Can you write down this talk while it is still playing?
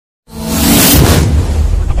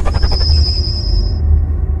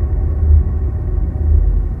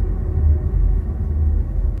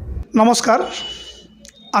নমস্কাৰ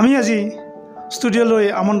আমি আজি ষ্টুডিঅ'লৈ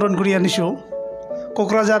আমন্ত্ৰণ কৰি আনিছোঁ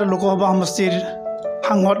কোকৰাঝাৰ লোকসভা সমষ্টিৰ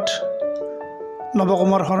সাংসদ নবা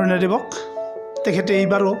শৰণীয়া দেৱক। তেখেতে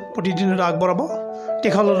এইবাৰো প্ৰতিদিনৰ আগবঢ়াব।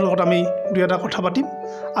 তেখেতৰ লগত আমি দুই এটা কথা পাতিম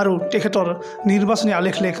আৰু তেখেতৰ নিৰ্বাচনী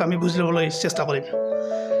আলেখ আমি বুজি ল'বলৈ চেষ্টা কৰিম।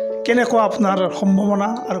 কেনেকুৱা আপোনাৰ সম্ভাৱনা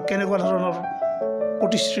আৰু কেনেকুৱা ধৰণৰ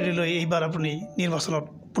প্ৰতিশ্ৰুতি লৈ এইবাৰ আপুনি নিৰ্বাচনত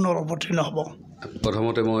পুনৰ অৱতীৰ্ণ হ'ব?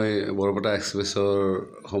 প্ৰথমতে মই বৰপেটা এক্সপ্ৰেছৰ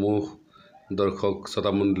সমূহ দৰ্শক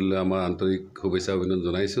শ্ৰোতা মণ্ডলীলৈ আমাৰ আন্তৰিক শুভেচ্ছা অভিনন্দন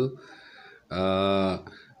জনাইছোঁ।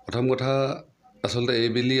 প্ৰথম কথা আচলতে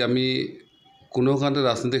এইবেলি আমি কোনো কাৰণতে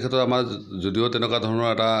ৰাজনীতিৰ ক্ষেত্ৰত আমাৰ যদিও তেনেকুৱা ধৰণৰ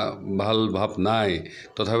এটা ভাল ভাৱ নাই,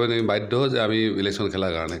 তথাপিও আমি বাধ্য যে আমি ইলেকশ্যন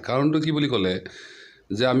খেলাৰ কাৰণে। কাৰণটো কি বুলি ক'লে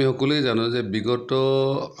যে আমি সকলোৱে জানো যে বিগত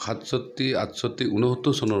 67, 68,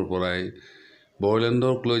 69 চনৰ পৰাই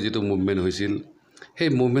বড়োলেণ্ডক লৈ যিটো মুভমেণ্ট হৈছিল, সেই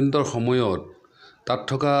মুভমেণ্টৰ সময়ত তাত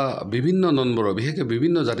থকা বিভিন্ন নম্বৰৰ বিশেষকৈ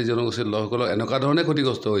বিভিন্ন জাতি জনগোষ্ঠীৰ লোকসকলক এনেকুৱা ধৰণে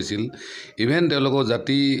ক্ষতিগ্ৰস্ত হৈছিল, ইভেন তেওঁলোকৰ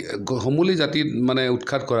সমূলি জাতি মানে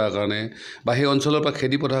উৎখাত কৰাৰ কাৰণে বা সেই অঞ্চলৰ পৰা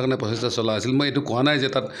খেদি পঠাৰ কাৰণে প্ৰচেষ্টা চলা হৈছিল। মই এইটো কোৱা নাই যে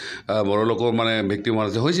তাত বড়ো লোকৰ মানে ভিক্টিম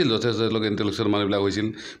হৈছিল, যথেষ্ট তেওঁলোক ইণ্টেলেকচুৱেল মানুহবিলাক হৈছিল,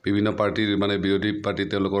 বিভিন্ন পাৰ্টিৰ মানে বিৰোধী পাৰ্টি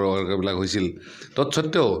তেওঁলোকৰ বিলাক হৈছিল।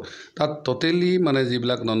 তৎসত্ত্বেও তাত টোটেলি মানে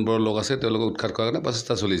যিবিলাক নম্বৰৰ লোক আছে তেওঁলোকক উৎখাত কৰাৰ কাৰণে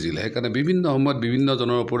প্ৰচেষ্টা চলিছিল। সেইকাৰণে বিভিন্ন সময়ত বিভিন্ন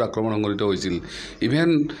জনৰ ওপৰত আক্ৰমণ সংঘটিত হৈছিল, ইভেন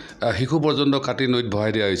শিশু পৰ্যন্ত কাটি নৈত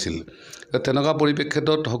বহাই দিয়া হৈছিল। তেনেকুৱা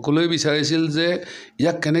পৰিপ্ৰেক্ষিতত সকলোৱে বিচাৰিছিল যে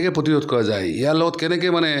ইয়াক কেনেকৈ প্ৰতিৰোধ কৰা যায়, ইয়াৰ লগত কেনেকৈ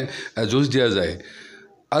মানে যুঁজ দিয়া যায়।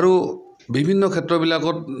 আৰু বিভিন্ন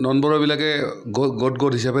ক্ষেত্ৰবিলাকত নম্বৰবিলাকে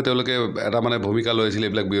গট হিচাপে তেওঁলোকে এটা মানে ভূমিকা লৈছিল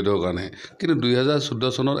এইবিলাক বিৰোধৰ কাৰণে। কিন্তু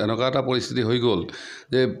 2014 চনত এনেকুৱা এটা পৰিস্থিতি হৈ গ'ল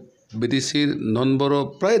যে BTCৰ নম্বৰৰ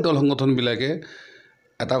প্ৰায় দল সংগঠনবিলাকে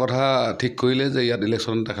এটা কথা ঠিক কৰিলে যে ইয়াত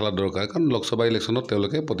ইলেকশ্যন এটা খেলা দৰকাৰ, কাৰণ লোকসভা ইলেকশ্যনত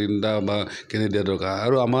তেওঁলোকে প্ৰতিদ্বন্দ্বিতা বা কেণ্ডিডেট দৰকাৰ।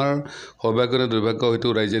 আৰু আমাৰ সৌভাগ্য নে দুৰ্ভাগ্য হয়তো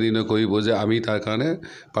ৰাইজে নিৰ্ণয় কৰিব যে আমি তাৰ কাৰণে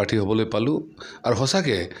প্ৰাৰ্থী হ'বলৈ পালোঁ। আৰু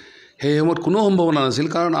সঁচাকৈ সেই সময়ত কোনো সম্ভাৱনা নাছিল,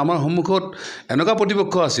 কাৰণ আমাৰ সন্মুখত এনেকুৱা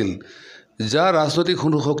প্ৰতিপক্ষ আছিল যাৰ ৰাজনৈতিক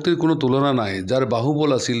শক্তিৰ কোনো তুলনা নাই, যাৰ বাহুবল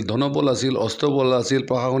আছিল, ধনবল আছিল, অস্ত্ৰবল আছিল,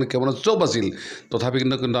 প্ৰশাসনিক ক্ষমতা চব আছিল। তথাপি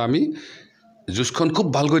কিন্তু আমি যুঁজখন খুব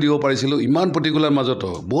ভালকৈ দিব পাৰিছিলোঁ। ইমান প্ৰতিকূলৰ মাজতো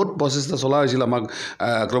বহুত প্ৰচেষ্টা চলা হৈছিল আমাক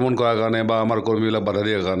আক্ৰমণ কৰাৰ কাৰণে বা আমাৰ কৰ্মীবিলাক বাধা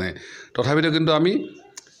দিয়াৰ কাৰণে। তথাপিতো কিন্তু আমি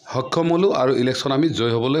সক্ষম হ'লোঁ আৰু ইলেকশ্যন আমি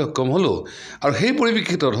জয় হ'বলৈ সক্ষম হ'লোঁ। আৰু সেই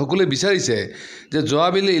পৰিপ্ৰেক্ষিতত সকলোৱে বিচাৰিছে যে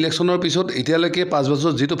যোৱাবেলি ইলেকশ্যনৰ পিছত এতিয়ালৈকে 5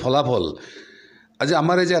 বছৰ যিটো ফলাফল, আজি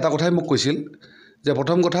আমাৰ এই যে এটা কথাই মোক কৈছিল যে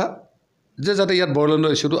প্ৰথম কথা যে যাতে ইয়াত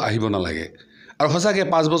বড়োলেণ্ডৰ ইছ্যুটো আহিব নালাগে। আৰু সঁচাকৈ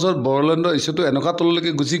 5 বছৰ বড়োলেণ্ডৰ ইছ্যুটো এনেকুৱা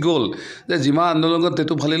তললৈকে গুচি গ'ল যে যিমান আন্দোলনত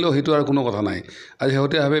তেটো ফালিলেও সেইটো আৰু কোনো কথা নাই। আজি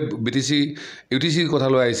শেহতীয়াভাৱে UTCৰ কথা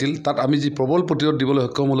লৈ আহিছিল, তাত আমি যি প্ৰবল প্ৰতিৰোধ দিবলৈ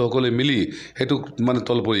সক্ষম হ'লোঁ সকলোৱে মিলি, সেইটো মানে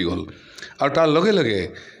তল পৰি গ'ল। আৰু তাৰ লগে লগে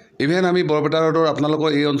ইভেন আমি বৰপেটা ৰোডৰ আপোনালোকৰ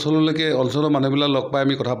এই অঞ্চলৰ মানুহবিলাক লগ পাই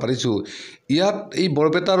আমি কথা পাতিছোঁ। ইয়াত এই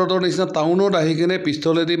বৰপেটা ৰোডৰ নিচিনা টাউনত আহি কিনে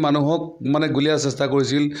পিষ্টলেদি মানুহক মানে গুলীয়াৰ চেষ্টা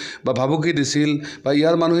কৰিছিল বা ভাবুকি দিছিল বা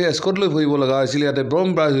ইয়াৰ মানুহে এস্কৰ্ট লৈ ফুৰিব লগা হৈছিল, ইয়াতে বম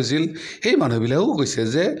ব্ৰাছ হৈছিল। সেই মানুহবিলাকেও কৈছে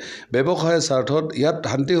যে ব্যৱসায়ৰ স্বাৰ্থত, ইয়াত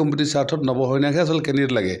শান্তি সম্প্ৰীতিৰ স্বাৰ্থত নৱশৰণীয়াকহে আচলতে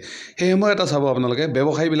কেণ্ডিডেট লাগে। সেই সময়ত এটা চাব আপোনালোকে,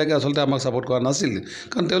 ব্যৱসায়ীবিলাকে আচলতে আমাক ছাপোৰ্ট কৰা নাছিল,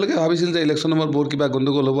 কাৰণ তেওঁলোকে ভাবিছিল যে ইলেকশ্যনৰ সময়ত বহুত কিবা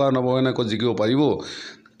গণ্ডগোল হ'ব আৰু নৱশৰণীয়া ক'ত জিকিব পাৰিব।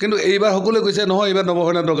 কিন্তু এইবাৰ সকলোৱে কৈছে নহয়, এইবাৰ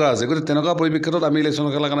নৱশৰণীয়া দৰকাৰ আছে। গতিকে তেনেকুৱা পৰিপ্ৰেক্ষিতত আমি ইলেকশ্যন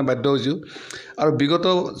খেলাৰ কাৰণে বাধ্য হৈছোঁ। আৰু বিগত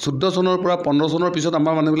 14 চনৰ পৰা 15 চনৰ পিছত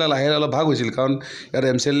আমাৰ মানুহবিলাক লাহে লাহে অলপ ভাগ হৈছিল, কাৰণ ইয়াত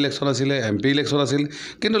MCL ইলেকশ্যন আছিলে, MP ইলেকশ্যন আছিল।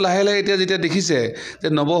 কিন্তু লাহে লাহে এতিয়া যেতিয়া দেখিছে যে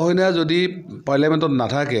নৱশৰণীয়া যদি পাৰ্লিয়ামেণ্টত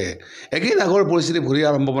নাথাকে, একেই আগৰ পৰিস্থিতি ঘূৰি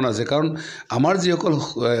অহাৰ সম্ভাৱনা আছে। কাৰণ আমাৰ যিসকল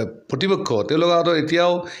প্ৰতিপক্ষ তেওঁলোকৰ হাতত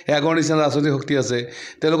এতিয়াও আগৰ নিচিনা ৰাজনৈতিক শক্তি আছে,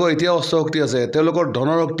 তেওঁলোকৰ এতিয়াও অস্ত্ৰ শক্তি আছে, তেওঁলোকৰ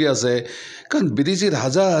ধনৰ শক্তি আছে। কাৰণ BTCত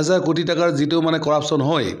হাজাৰ হাজাৰ কোটি টকাৰ যিটো মানে কৰাপশ্যন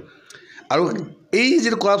হয়, আৰু এই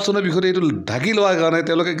যিটো কৰাপশ্যনৰ বিষয়টো এইটো ঢাকি লোৱাৰ কাৰণে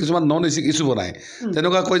তেওঁলোকে কিছুমান নন ইছ্যু বনায়।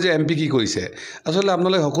 তেনেকুৱা কয় যে MP কি কৰিছে। আচলতে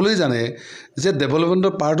আপোনালোকে সকলোৱে জানে যে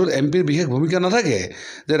ডেভেলপমেণ্টৰ পাৰ্টত MPৰ বিশেষ ভূমিকা নাথাকে।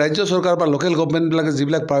 যে ৰাজ্য চৰকাৰ বা লোকেল গভমেণ্টবিলাকে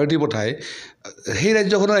যিবিলাক প্ৰায়ৰিটি পঠায়, সেই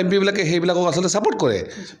ৰাজ্যখনৰ MPবিলাকে সেইবিলাকক আচলতে ছাপোৰ্ট কৰে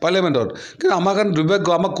পাৰ্লিয়ামেণ্টত। কিন্তু আমাৰ কাৰণে দুৰ্ভাগ্য,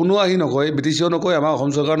 আমাক কোনো আহি নকয়, BTCও নকয়, আমাৰ অসম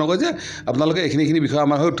চৰকাৰ নকয় যে আপোনালোকে এইখিনি বিষয়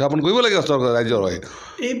আমাৰ হৈ উত্থাপন কৰিব লাগে ৰাজ্যৰ হয়।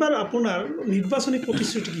 এইবাৰ আপোনাৰ নিৰ্বাচনী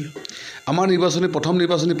প্ৰতিশ্ৰুতি কি? আমাৰ প্ৰথম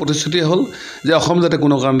নিৰ্বাচনী প্ৰতিশ্ৰুতি হ'ল যে অসম যাতে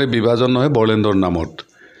কোনো কাৰণতে বিভাজন নহয় বড়োলেণ্ডৰ নামত।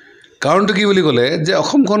 কাৰণটো কি বুলি ক'লে যে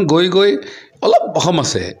অসমখন গৈ গৈ অলপ অসম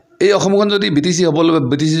আছে, এই অসমখন যদি BTC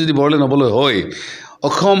যদি বড়োলেণ্ড হ'বলৈ হয়,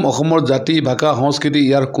 অসমৰ জাতি ভাষা সংস্কৃতি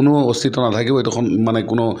ইয়াৰ কোনো অস্তিত্ব নাথাকিব, এইটো মানে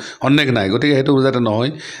কোনো সন্দেহ নাই। গতিকে সেইটো যাতে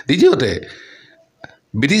নহয়। দ্বিতীয়তে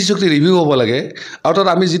BTC চুক্তি ৰিভিউ হ'ব লাগে। আৰু তাত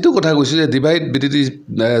আমি যিটো কথা কৈছোঁ যে ডিভাইড BTC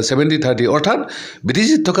 70-30, অৰ্থাৎ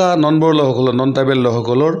BTCত থকা নন ট্ৰাইবেল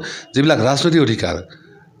লোকসকলৰ যিবিলাক ৰাজনৈতিক অধিকাৰ,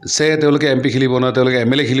 সে তেওঁলোকে MP খেলিব নোৱাৰে তেওঁলোকে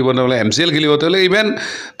MLA খেলিব নোৱাৰে MCL খেলিব তেওঁলোকে ইভেন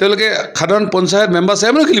তেওঁলোকে সাধাৰণ পঞ্চায়ত মেম্বাৰ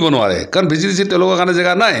চেম্বাৰো খেলিব নোৱাৰে কাৰণ VGDC তেওঁলোকৰ কাৰণে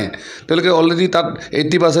জেগা নাই তেওঁলোকে অলৰেডি তাত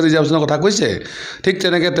 80% ৰিজাৰ্ভেশ্যনৰ কথা কৈছে ঠিক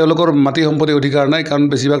তেনেকৈ তেওঁলোকৰ মাটি সম্পত্তি অধিকাৰ নাই কাৰণ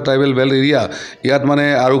বেছিভাগ ট্ৰাইবেল বেল্ট এৰিয়া ইয়াত মানে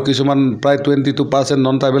আৰু কিছুমান প্ৰায় 22%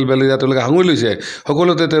 নন ট্ৰাইবেল বেল্ট এৰিয়া তেওঁলোকে সাঙুৰি লৈছে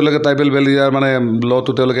সকলোতে তেওঁলোকে ট্ৰাইবেল বেল্ট এৰিয়াৰ মানে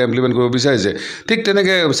লটো তেওঁলোকে ইমপ্লিমেণ্ট কৰিব বিচাৰিছে ঠিক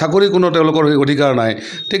তেনেকৈ চাকৰি কোনো তেওঁলোকৰ অধিকাৰ নাই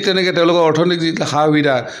ঠিক তেনেকৈ তেওঁলোকৰ অৰ্থনৈতিক যিবিলাক সা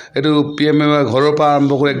সুবিধা এইটো PMA ঘৰৰ পৰা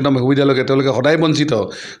আৰম্ভ কৰি একদম সুবিধালৈকে তেওঁলোকে সদায় বঞ্চিত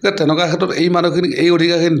তেনেকুৱা ক্ষেত্ৰত এই মানুহখিনিক এই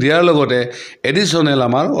অধিকাৰখিনি দিয়াৰ লগতে এডিশ্যনেল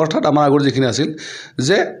আমাৰ অৰ্থাৎ আমাৰ আগৰ যিখিনি আছিল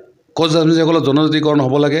যে কৰ্মচাৰীসকলৰ জনজাতিকৰণ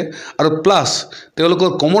হ'ব লাগে আৰু প্লাছ তেওঁলোকৰ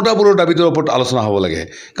কমতাবোৰৰ দাবীটোৰ ওপৰত আলোচনা হ'ব লাগে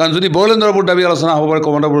কাৰণ যদি বড়োলেণ্ডৰ ওপৰত দাবী আলোচনা হ'ব পাৰে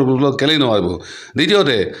কমতাবোৰৰ কেলেই নোৱাৰিব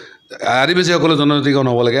দ্বিতীয়তে আদিবাসীসকলৰ জনজাতিকৰণ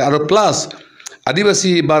হ'ব লাগে আৰু প্লাছ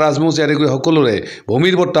আদিবাসী বা ৰাজবংশী আদি কৰি সকলোৰে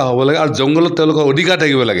ভূমিৰ বৰ্তা হ'ব লাগে আৰু জংঘলত তেওঁলোকৰ অধিকাৰ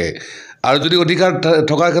থাকিব লাগে আৰু যদি অধিকাৰ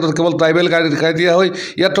থকাৰ ক্ষেত্ৰত কেৱল ট্ৰাইবেল ক্ৰাইটেৰিয়া হয়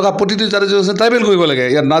ইয়াত থকা প্ৰতিটো জাতি জনগোষ্ঠী ট্ৰাইবেল কৰিব লাগে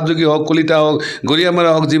ইয়াত নাথযোগী হওক কলিতা হওক গৰিয়ামাৰা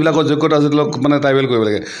হওক যিবিলাকৰ যোগ্যতা আছে তেওঁলোকক মানে ট্ৰাইবেল কৰিব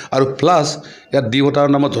লাগে আৰু প্লাছ ইয়াত ডিভোটাৰ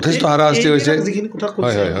নামত যথেষ্ট হাৰাশাস্তি হৈছে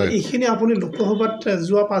এইখিনি আপুনি লোকসভাত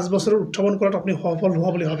যোৱা 5 বছৰত উত্থাপন কৰাত আপুনি সফল হোৱা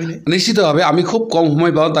বুলি ভাবিনে নিশ্চিতভাৱে আমি খুব কম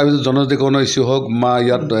সময় পাওঁ তাৰপিছত জনজাতিকৰণৰ ইছ্যু হওক বা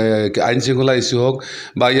ইয়াত আইন শৃংখলা ইছ্যু হওক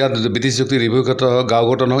বা ইয়াত ব্ৰিটিছ চুক্তি ৰিভিউ ক্ষেত্ৰত হওক গাঁও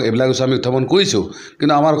গঠন হওক এইবিলাক ইছ্যু আমি উত্থাপন কৰিছোঁ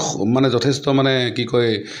কিন্তু আমাৰ মানে যথেষ্ট মানে কি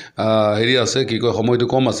কয় হেৰি আছে কি কয় সময়টো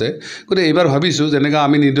কম আছে গতিকে এইবাৰ ভাবিছোঁ যেনেকৈ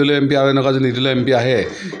আমি নিৰ্দলীয় MP আৰু এনেকুৱা যে নিৰ্দলীয় MP আহে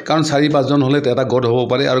কাৰণ 4-5 জন হ'লে এটা গঢ় হ'ব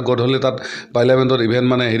পাৰে আৰু গঢ় হ'লে তাত পাৰ্লিয়ামেণ্টত ইভেন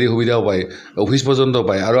মানে হেৰি সুবিধাও পায় অফিচ পৰ্যন্ত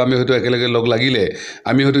পায় আৰু আমি হয়তো একেলগে লগ লাগিলে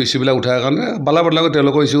আমি হয়তো ইছ্যুবিলাক উঠাৰ কাৰণে বালাবদলাকৈ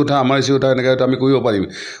তেওঁলোকৰ ইছ্যু উঠা আমাৰ ইছ্যু উঠা এনেকৈ হয়তো আমি কৰিব পাৰিম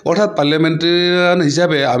অৰ্থাৎ পাৰ্লিয়ামেণ্টেৰিয়ান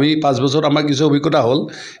হিচাপে আমি 5 বছৰত আমাৰ কিছু অভিজ্ঞতা হ'ল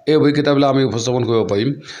এই অভিজ্ঞতাবিলাক আমি উপস্থাপন কৰিব পাৰিম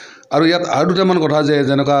আৰু ইয়াত আৰু দুটামান কথা যে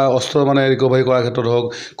যেনেকুৱা অস্ত্ৰ মানে ৰিকভাৰী কৰাৰ ক্ষেত্ৰত হওক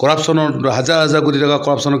কৰাপশ্যনৰ হাজাৰ কোটি টকা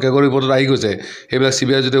কৰাপশ্যনৰ কেগৰী ৰিপৰ্টত আহি গৈছে সেইবিলাক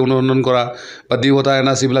CBI যদি অনুসন্ধান কৰা বা ডিভোটাৰ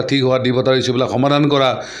NRCবিলাক ঠিক হোৱা ডিভোটাৰ ইছ্যুবিলাক সমাধান কৰা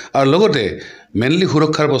আৰু লগতে মেইনলি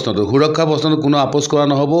সুৰক্ষাৰ প্ৰশ্নটো কোনো আপোচ কৰা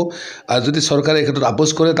নহ'ব আৰু যদি চৰকাৰে এই ক্ষেত্ৰত আপোচ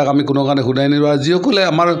কৰে তাক আমি কোনো কাৰণে শুনাই নিদিওঁ যিসকলে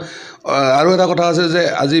আমাৰ আৰু এটা কথা আছে যে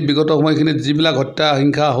আজি বিগত সময়খিনিত যিবিলাক হত্যা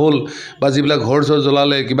হিংসা হ'ল বা যিবিলাক ঘৰ চৰ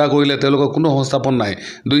জ্বলালে কিবা কৰিলে তেওঁলোকৰ কোনো সংস্থাপন নাই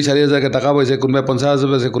 2-4 হাজাৰকৈ টকা পাইছে কোনোবাই 50 হাজাৰ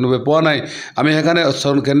পাইছে কোনোবাই পোৱা নাই আমি সেইকাৰণে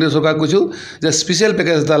কেন্দ্ৰীয় চৰকাৰক কৈছোঁ যে স্পেচিয়েল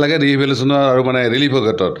পেকেজ এটা লাগে ৰিহেবিলিটেশ্যনৰ আৰু মানে ৰিলিফৰ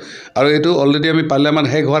ক্ষেত্ৰত আৰু এইটো অলৰেডি আমি পাৰ্লিয়ামেণ্ট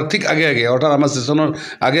শেষ হোৱাৰ ঠিক আগে অৰ্থাৎ আমাৰ ছেছনৰ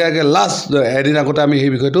আগে লাষ্ট এদিন আগতে আমি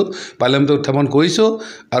সেই বিষয়টো পাৰ্লিয়ামেণ্টত উত্থাপন কৰিছোঁ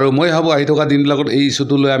আৰু মই ভাবোঁ আহি থকা দিনবিলাকত এই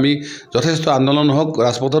ইছ্যুটো লৈ আমি যথেষ্ট আন্দোলন হওক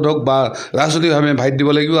ৰাজপথত হওক বা ৰাজনৈতিকভাৱে ভাইট দিব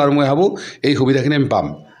লাগিব আৰু মই ভাবোঁ এই সুবিধাখিনি আমি পাম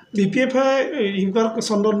BPF-এ এইবাৰ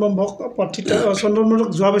চন্দন বম্বক চন্দন বম্বক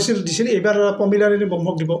যোৱা বছৰ দিছিল এইবাৰ প্ৰমিলাৰিনী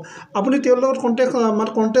বম্বক দিব আপুনি তেওঁৰ লগত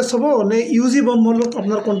কণ্টেষ্ট হ'ব নে UG বম্বৰ লগত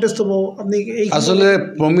আপোনাৰ কণ্টেষ্ট হ'ব আপুনি আচলতে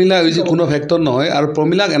প্ৰমিলা UG কোনো ফেক্টৰ নহয় আৰু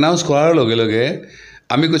প্ৰমিলাক এনাউন্স কৰাৰ লগে লগে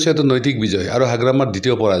আমি কৈছোঁ এইটো নৈতিক বিজয় আৰু হাগ্ৰামাৰ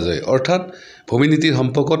দ্বিতীয় পৰাজয় অৰ্থাৎ ভূমি নীতিৰ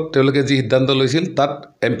সম্পৰ্কত তেওঁলোকে যি সিদ্ধান্ত লৈছিল তাত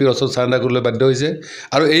MPৰ ওচৰত চাৰেণ্ডাৰ কৰিবলৈ বাধ্য হৈছে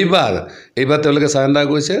আৰু এইবাৰ তেওঁলোকে চাৰেণ্ডাৰ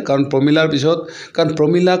কৰিছে কাৰণ প্ৰমিলাৰ পিছত কাৰণ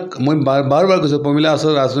প্ৰমিলাক মই বাৰ কৈছোঁ প্ৰমিলা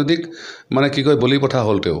আচলতে ৰাজনৈতিক মানে কি কয় বলি পঠা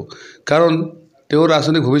হ'ল কাৰণ তেওঁৰ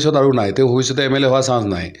ৰাজনৈতিক ভৱিষ্যত আৰু নাই তেওঁ ভৱিষ্যতে MLA হোৱাৰ চান্স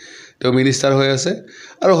নাই তেওঁ মিনিষ্টাৰ হৈ আছে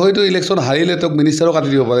আৰু হয়তো ইলেকশ্যন হাৰিলে তেওঁক মিনিষ্টাৰো কাটি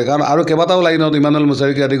দিব পাৰে কাৰণ আৰু কেইবাটাও লাইনত ইমানুৱেল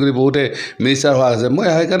মুছাৰীকে আদি কৰি বহুতে মিনিষ্টাৰ হোৱা আছে মই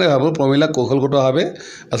সেইকাৰণে ভাবোঁ প্ৰমিলাক কৌশলগতভাৱে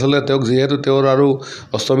আচলতে তেওঁক যিহেতু তেওঁৰ আৰু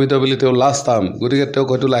অষ্টমিত বুলি তেওঁ লাষ্ট টাৰ্ম গতিকে তেওঁক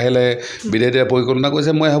হয়তো লাহে বিদায় দিয়াৰ পৰিকল্পনা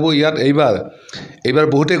কৰিছে মই ভাবোঁ ইয়াত এইবাৰ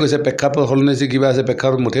বহুতেই কৈছে প্ৰেক্ষাপট সলনি হৈছে কিবা আছে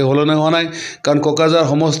প্ৰেক্ষাপট মুঠেই সলনি হোৱা নাই কাৰণ কোকৰাঝাৰ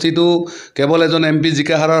সমষ্টিটো কেৱল এজন MP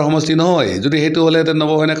জিকা হাৰাৰ সমষ্টি নহয় যদি সেইটো হ'লেহেঁতেন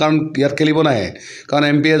নবহেনে কাৰণ ইয়াত খেলিব নাহে কাৰণ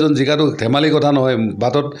MP এজন জিকাটো ধেমালি কথা নহয়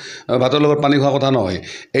ভাতৰ লগত পানী খোৱা কথা নহয়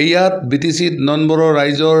ইয়াত BTC নম্বৰৰ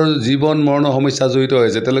ৰাইজৰ জীৱন মৰণৰ সমস্যা জড়িত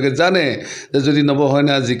হৈছে তেওঁলোকে জানে যে যদি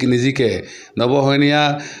নৱসৈনিয়া নিজিকে নৱসৈনিয়া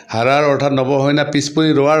হাৰাৰ অৰ্থাৎ নৱসৈনিয়া পিছপৰি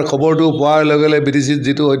ৰোৱাৰ খবৰটো পোৱাৰ লগে লগে BTCত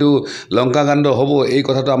যিটো হয়তো লংকাকাণ্ড হ'ব এই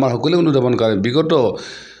কথাটো আমাৰ সকলোৱে অনুধাৱন কৰে বিগত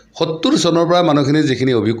 70 চনৰ পৰা মানুহখিনিৰ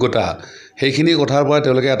যিখিনি অভিজ্ঞতা সেইখিনি কথাৰ পৰা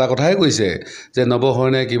তেওঁলোকে এটা কথাই কৈছে যে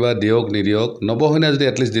নৱসৈনিয়াই কিবা দিয়ক নিদিয়ক নৱসৈনিয়া যদি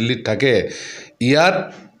এটলিষ্ট দিল্লীত থাকে ইয়াত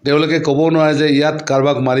তেওঁলোকে ক'ব নোৱাৰে যে ইয়াত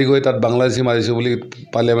কাৰোবাক মাৰি গৈ তাত বাংলাদেশী মাৰিছোঁ বুলি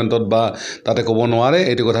পাৰ্লিয়ামেণ্টত বা তাতে ক'ব নোৱাৰে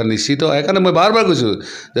এইটো কথা নিশ্চিত সেইকাৰণে মই বাৰ কৈছোঁ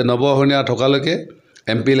যে নৱসৈনিয়া থকালৈকে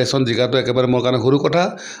MP ইলেকশ্যন জিকাটো একেবাৰে মোৰ কাৰণে সৰু কথা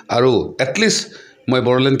আৰু এটলিষ্ট মই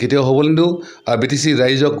বড়োলেণ্ড কেতিয়াও হ'ব নিদিওঁ আৰু BTC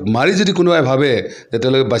ৰাইজক মাৰি যদি কোনোবাই ভাবে যে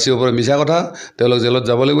তেওঁলোকে বাচিব পাৰে মিছা কথা তেওঁলোক জেলত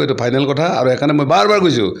যাব লাগিব এইটো ফাইনেল কথা আৰু সেইকাৰণে মই বাৰ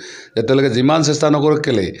কৈছোঁ যে তেওঁলোকে যিমান চেষ্টা নকৰক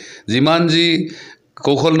কেলে যিমান যি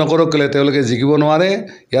কৌশল নকৰক কেলে তেওঁলোকে জিকিব নোৱাৰে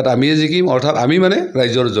ইয়াত আমিয়ে জিকিম অৰ্থাৎ আমি মানে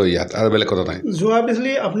ৰাইজৰ জয় ইয়াত আৰু বেলেগ কথা নাই যোৱা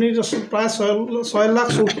বেছলি আপুনি প্ৰায়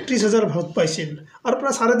 6,34,000 ভোট পাইছিল আৰু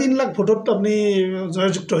প্ৰায় 3.5 লাখ ভোটত আপুনি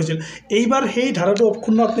জয়যুক্ত হৈছিল এইবাৰ সেই ধাৰাটো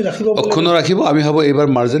অক্ষুণ্ণ আপুনি ৰাখিব আমি ভাবোঁ এইবাৰ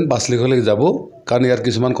মাৰ্জিন 5 লাখলৈকে যাব কাৰণ ইয়াত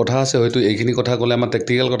কিছুমান কথা আছে হয়তো এইখিনি কথা ক'লে আমাৰ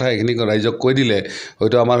টেকনিকেল কথা এইখিনি ৰাইজক কৈ দিলে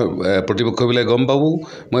হয়তো আমাৰ প্ৰতিপক্ষবিলাকে গম পাব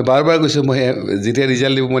মই বাৰ বাৰ কৈছোঁ মই যেতিয়া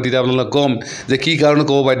ৰিজাল্ট দিব মই তেতিয়া আপোনালোকক ক'ম যে কি কাৰণে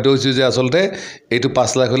ক'ব বাধ্য হৈছোঁ যে আচলতে এইটো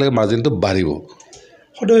 5 লাখলৈকে মাৰ্জিনটো বাঢ়িব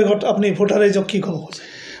সদৈগত আপুনি ভোটাৰ ৰাইজক কি ক'ব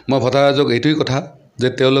মই ভোটাৰ ৰাইজক এইটোৱেই কথা যে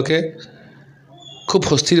তেওঁলোকে খুব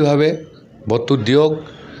সুস্থিৰভাৱে ভোটটো দিয়ক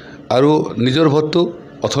আৰু নিজৰ ভোটটো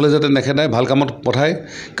অথলে যাতে নেখেদায় ভাল কামত পঠায়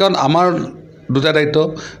কাৰণ আমাৰ দুটা দায়িত্ব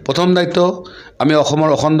প্ৰথম দায়িত্ব আমি অসমৰ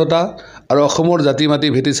অখণ্ডতা আৰু অসমৰ জাতি মাটি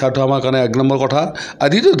ভেটি স্বাৰ্থ আমাৰ কাৰণে 1 নম্বৰ কথা আৰু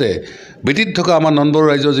দ্বিতীয়তে ব্ৰিটিত থকা আমাৰ নম্বৰৰ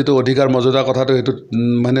ৰাইজৰ যিটো অধিকাৰ মৰ্যাদা কথাটো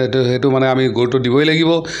সেইটো মানে আমি গুৰুত্ব দিবই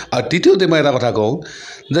লাগিব আৰু তৃতীয়তে মই এটা কথা কওঁ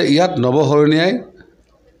যে ইয়াত নৱসৰণীয়াই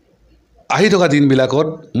আহি থকা দিনবিলাকত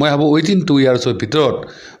মই ভাবোঁ উইথিন 2 ইয়াৰ্ছৰ ভিতৰত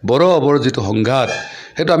বৰ যিটো সংঘাত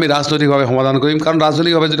সেইটো আমি ৰাজনৈতিকভাৱে সমাধান কৰিম কাৰণ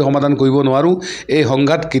ৰাজনৈতিকভাৱে যদি সমাধান কৰিব নোৱাৰোঁ এই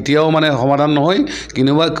সংঘাত কেতিয়াও মানে সমাধান নহয়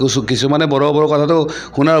কিছুমানে বৰ কথাটো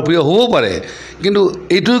শুনাৰ প্ৰিয় হ'বও পাৰে কিন্তু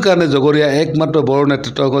এইটোৰ কাৰণে জগৰীয়া একমাত্ৰ বৰ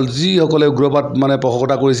নেতৃত্বসকল যিসকলে উগ্ৰবাদ মানে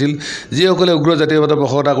পোষকতা কৰিছিল যিসকলে উগ্ৰ জাতীয়বাদৰ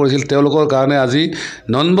পোষকতা কৰিছিল তেওঁলোকৰ কাৰণে আজি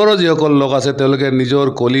নম্বৰৰ যিসকল লোক আছে তেওঁলোকে নিজৰ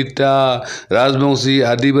কলিতা ৰাজবংশী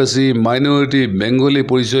আদিবাসী মাইনৰিটি বেংগলী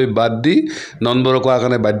পৰিচয় বাদ দি নম্বৰ কোৱাৰ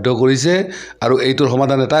কাৰণে বাধ্য কৰিছে আৰু এইটোৰ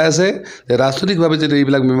সমাধান এটাই আছে যে ৰাজনৈতিকভাৱে যদি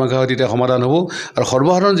এইবিলাক মীমাংসা হয় তেতিয়া সমাধান হ'ব আৰু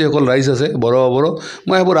সৰ্বসাধাৰণ যিসকল ৰাইজ আছে বৰ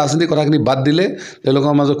মই ভাবোঁ ৰাজনীতিক কথাখিনি বাদ দিলে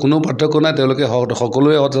তেওঁলোকৰ মাজত কোনো পাৰ্থক্য নাই তেওঁলোকে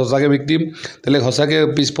সকলোৱে সঁচাকৈ ভিক্টিম তেওঁলোকে সঁচাকৈ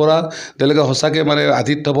পিছপৰা তেওঁলোকে সঁচাকৈ মানে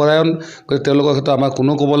আতিথ্যপৰায়ণ তেওঁলোকৰ ক্ষেত্ৰত আমাৰ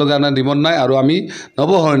কোনো ক'বলগীয়া নাই দিমত নাই আৰু আমি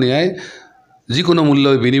নৱসৰণীয়াই যিকোনো মূল্য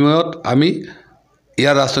বিনিময়ত আমি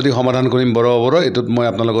ইয়াৰ ৰাজনৈতিক সমাধান কৰিম বৰ এইটোত মই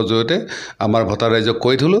আপোনালোকৰ জৰিয়তে আমাৰ ভোটাৰ ৰাইজক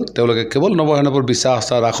কৈ থলোঁ তেওঁলোকে কেৱল নৱসৰণীয়াৰ ওপৰত বিশ্বাস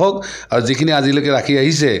আস্থা ৰাখক আৰু যিখিনি আজিলৈকে ৰাখি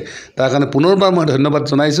আহিছে তাৰ কাৰণে পুনৰবাৰ মই ধন্যবাদ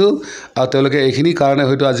জনাইছোঁ আৰু তেওঁলোকে এইখিনি কাৰণে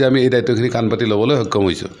হয়তো আজি আমি এই দায়িত্বখিনি কাণ পাতি ল'বলৈ সক্ষম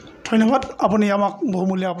হৈছোঁ ধন্যবাদ আপুনি আমাক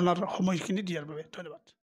বহুমূলীয়া আপোনাৰ সময়খিনি দিয়াৰ বাবে ধন্যবাদ